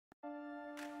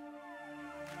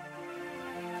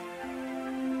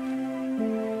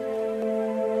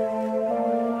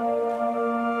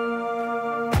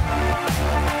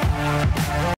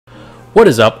What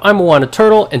is up? I'm Moana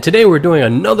Turtle, and today we're doing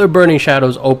another Burning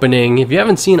Shadows opening. If you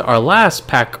haven't seen our last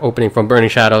pack opening from Burning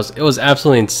Shadows, it was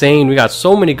absolutely insane. We got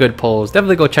so many good pulls.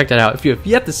 Definitely go check that out if you have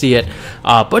yet to see it.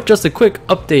 But just a quick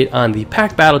update on the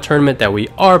pack battle tournament that we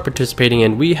are participating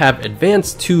in. We have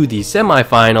advanced to the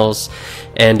semifinals,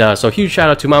 and so huge shout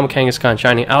out to Mama Kangaskhan,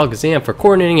 Shining Alakazam for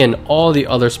coordinating, and all the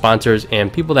other sponsors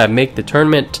and people that make the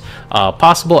tournament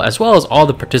possible, as well as all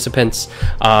the participants.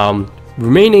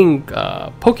 Remaining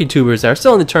PokeTubers that are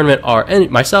still in the tournament are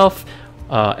myself,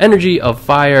 Energy of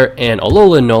Fire, and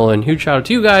Alola Nolan. Huge shout out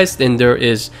to you guys. And there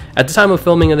is, at the time of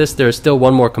filming of this, there is still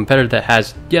one more competitor that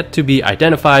has yet to be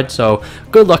identified. So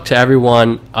good luck to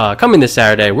everyone. Coming this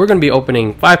Saturday, we're going to be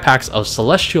opening 5 packs of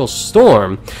Celestial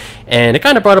Storm. And it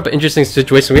kind of brought up an interesting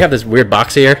situation. We have this weird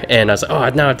box here, and I was like,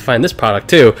 oh, now I have to find this product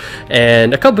too.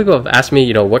 And a couple people have asked me,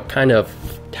 you know,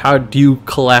 how do you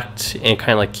collect and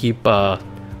kind of like keep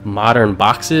modern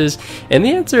boxes? And the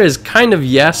answer is kind of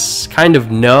yes, kind of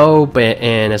no.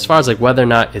 And as far as like whether or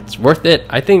not it's worth it,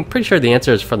 I think pretty sure the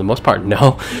answer is for the most part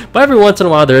no. But every once in a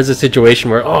while there is a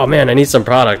situation where, oh man, I need some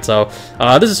product. So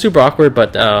this is super awkward,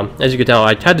 but as you can tell,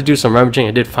 I had to do some rummaging.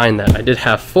 I did find that I did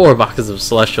have 4 boxes of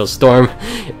Celestial Storm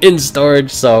in storage,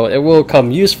 so it will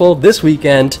come useful this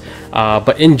weekend.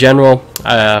 But in general,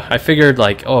 I figured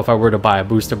like, oh, if I were to buy a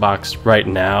booster box right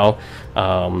now,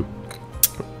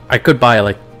 I could buy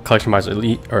like Collection Box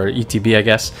Elite or ETB, I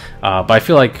guess, but I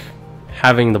feel like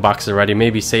having the boxes already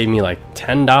maybe save me like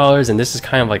 $10, and this is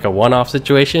kind of like a one-off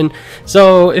situation.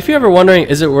 So if you're ever wondering,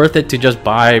 is it worth it to just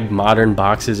buy modern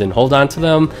boxes and hold on to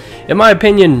them, in my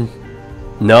opinion,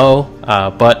 no.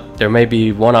 But there may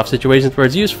be one-off situations where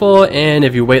it's useful, and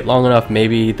if you wait long enough,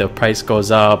 maybe the price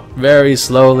goes up very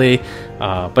slowly.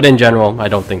 But in general, I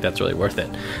don't think that's really worth it.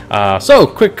 So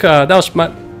quick,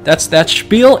 that's that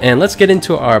spiel, and let's get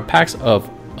into our packs of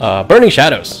Burning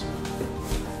Shadows.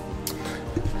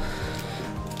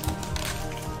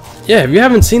 Yeah, if you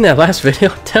haven't seen that last video,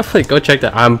 definitely go check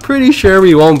that. I'm pretty sure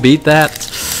we won't beat that.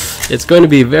 It's going to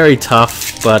be very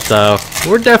tough, but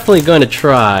we're definitely going to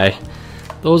try.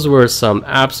 Those were some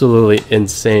absolutely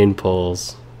insane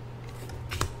pulls.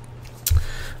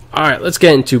 Alright, let's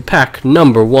get into pack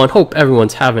number 1. Hope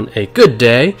everyone's having a good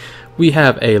day. We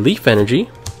have a Leaf Energy,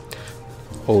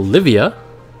 Olivia.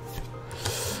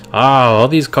 All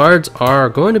these cards are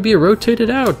going to be rotated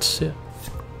out.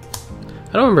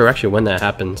 I don't remember actually when that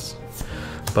happens.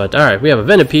 But alright, we have a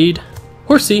Venipede,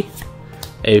 Horsey,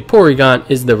 a Porygon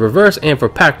is the reverse, and for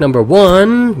pack number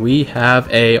 1, we have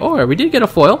we did get a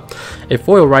foil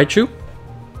Raichu.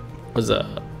 Is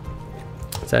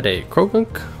that a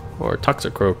Croagunk or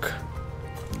Toxicroak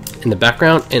in the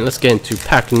background? And let's get into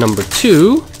pack number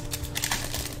 2.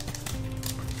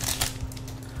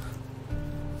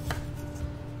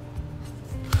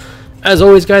 As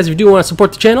always, guys, if you do want to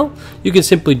support the channel, you can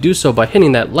simply do so by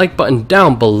hitting that like button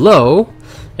down below.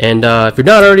 And if you're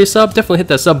not already a sub, definitely hit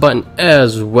that sub button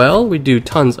as well. We do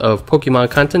tons of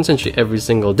Pokemon content essentially every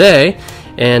single day.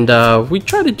 And we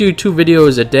try to do 2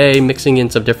 videos a day, mixing in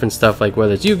some different stuff, like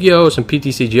whether it's Yu-Gi-Oh!, some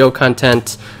PTCGO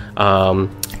content,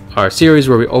 our series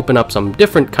where we open up some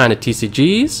different kind of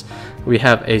TCGs. We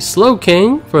have a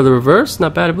Slowking for the reverse,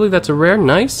 not bad, I believe that's a rare,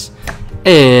 nice.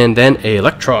 And then a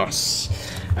Electros.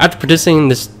 After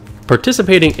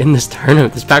participating in this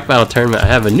tournament, this pack battle tournament, I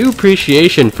have a new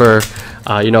appreciation for,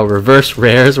 you know, reverse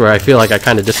rares, where I feel like I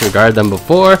kind of disregarded them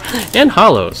before, and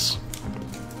holos.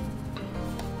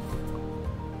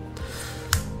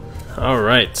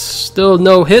 Alright, still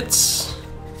no hits.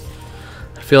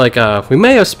 I feel like we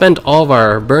may have spent all of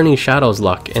our Burning Shadows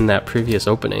luck in that previous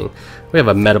opening. We have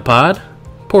a Metapod,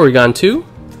 Porygon 2,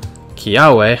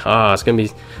 Kiawe. It's going to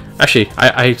be... Actually,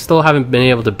 I still haven't been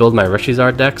able to build my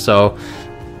Reshizard deck, so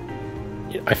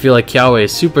I feel like Kiawe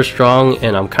is super strong,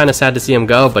 and I'm kind of sad to see him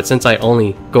go, but since I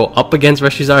only go up against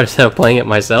Reshizard instead of playing it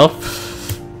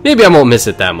myself, maybe I won't miss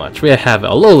it that much. We have a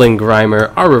Alolan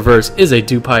Grimer, our reverse is a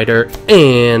Dewpider,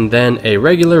 and then a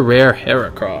regular rare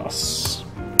Heracross.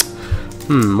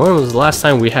 When was the last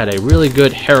time we had a really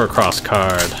good Heracross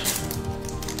card?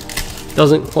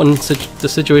 The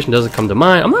situation doesn't come to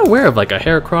mind. I'm not aware of like a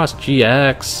Heracross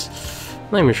GX.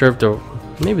 I'm not even sure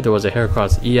if maybe there was a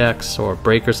Heracross EX or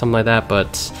Break or something like that,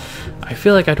 but I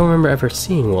feel like I don't remember ever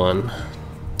seeing one.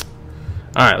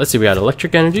 Alright, let's see. We got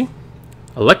Electric Energy,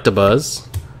 Electabuzz,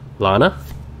 Lana,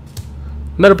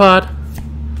 Metapod,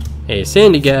 a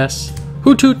Sandygast,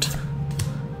 Hoothoot,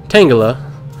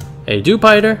 Tangela, a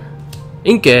Dewpider,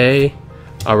 Inkay.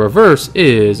 Our reverse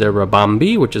is a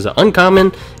Rabambi, which is an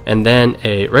uncommon, and then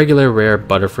a regular rare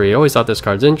Butterfree. I always thought this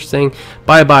card's interesting.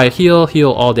 Bye-bye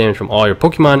heal all damage from all your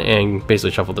Pokemon, and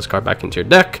basically shuffle this card back into your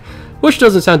deck. which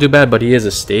doesn't sound too bad, but he is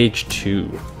a stage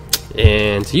 2.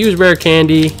 And to use rare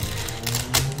candy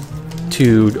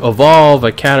to evolve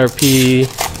a Caterpie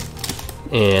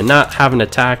and not have an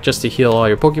attack just to heal all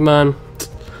your Pokemon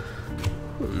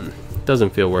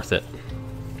doesn't feel worth it.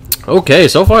 Okay,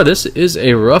 so far this is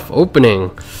a rough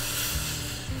opening.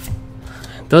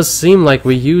 Does seem like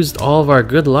we used all of our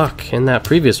good luck in that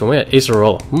previous one. We had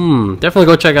Acerola. Definitely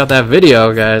go check out that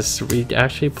video, guys. We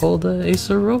actually pulled the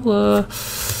Acerola.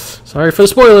 Sorry for the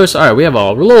spoilers. Alright, we have a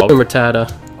Rattata,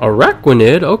 a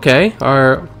Araquanid. Okay,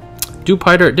 our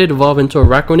Dewpider did evolve into a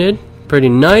Araquanid. Pretty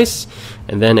nice.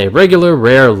 And then a regular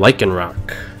rare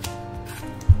Lycanroc.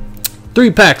 3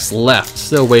 packs left.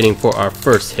 Still waiting for our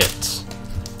first hit.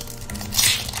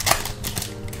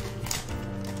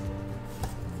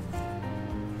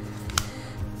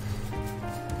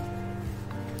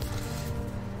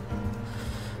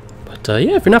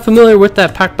 Yeah, if you're not familiar with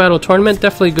that pack battle tournament,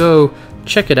 definitely go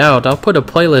check it out. I'll put a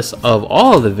playlist of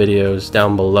all of the videos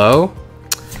down below.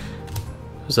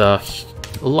 It was a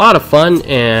lot of fun,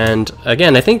 and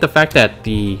again, I think the fact that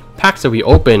the packs that we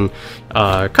open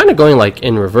are kind of going like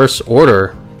in reverse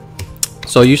order.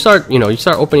 So you start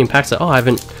opening packs that, oh, I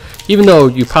haven't, even though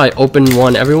you probably open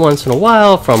one every once in a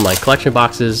while from like collection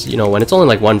boxes, you know, when it's only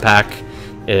like 1 pack,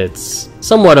 it's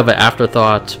somewhat of an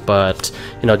afterthought, but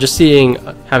you know, just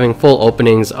having full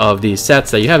openings of these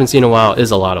sets that you haven't seen in a while is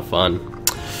a lot of fun.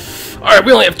 Alright,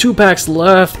 we only have 2 packs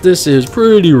left. This is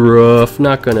pretty rough,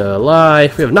 not gonna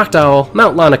lie. We have Noctowl,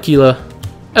 Mount Lanakila,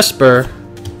 Esper,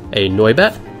 a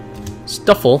Noibat,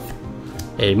 Stuffle,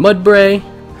 a Mudbray,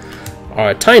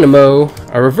 our Tynamo,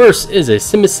 our reverse is a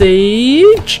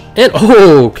Simisage, and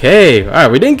okay,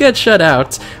 alright, we didn't get shut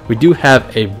out. We do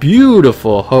have a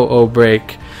beautiful Ho-Oh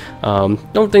break.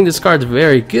 Don't think this card's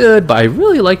very good, but I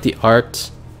really like the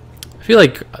art. I feel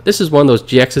like this is one of those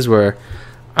GXs where,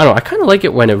 I don't know, I kind of like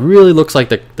it when it really looks like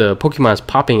the Pokemon is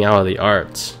popping out of the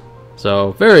art.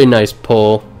 So, very nice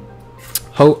pull.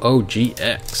 Ho-Oh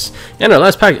GX. And our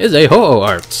last pack is a Ho-Oh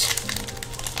art.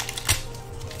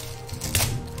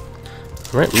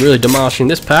 Alright, really demolishing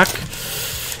this pack.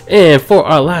 And for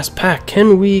our last pack,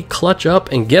 can we clutch up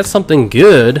and get something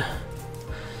good?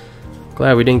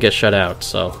 Glad we didn't get shut out,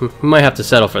 so we might have to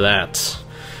settle for that.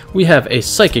 We have a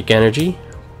Psychic Energy,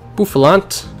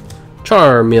 Bouffalant,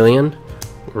 Charmeleon,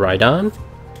 Rhydon,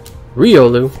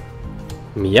 Riolu,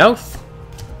 Meowth,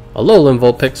 Alolan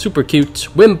Vulpix, super cute,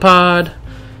 Wimpod,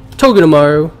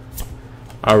 Togedemaru.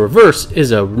 Our reverse is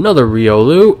another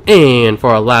Riolu, and for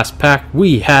our last pack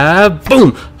we have,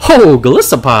 boom,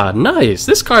 Golisopod. Nice.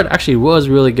 This card actually was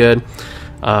really good.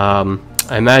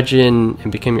 I imagine it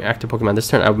became your active Pokemon this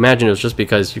turn. I imagine it was just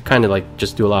because you kind of like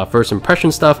just do a lot of first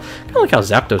impression stuff, kind of like how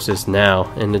Zapdos is now,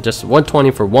 and it just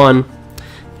 120 for 1.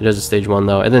 It is a stage 1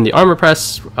 though, and then the Armor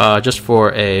Press, just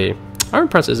for a Armor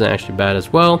Press isn't actually bad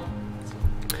as well.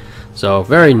 So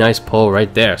very nice pull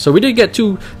right there. So we did get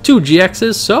two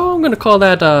GXs, so I'm gonna call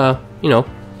that you know,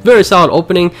 very solid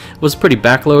opening. It was pretty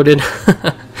backloaded.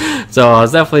 So I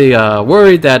was definitely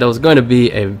worried that it was going to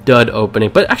be a dud opening.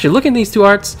 But actually, looking at these 2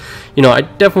 arts, you know, I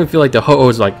definitely feel like the Ho-Oh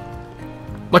is like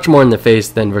much more in the face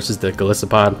than versus the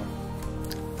Golisopod,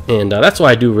 and that's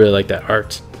why I do really like that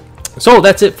art. So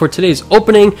that's it for today's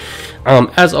opening.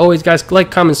 As always, guys,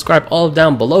 like, comment, subscribe all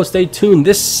down below. Stay tuned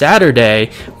this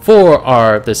Saturday for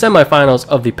the semifinals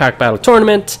of the Pack Battle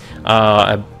Tournament.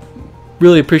 I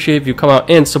really appreciate if you come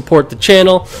out and support the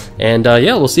channel, and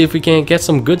yeah, we'll see if we can get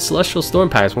some good Celestial Storm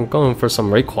packs. We're going for some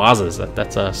Rayquazas.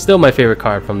 That's still my favorite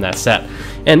card from that set.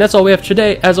 And that's all we have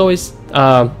today. As always,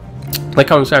 like,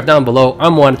 comment, subscribe down below.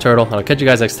 I'm One Turtle. I'll catch you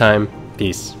guys next time.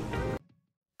 Peace.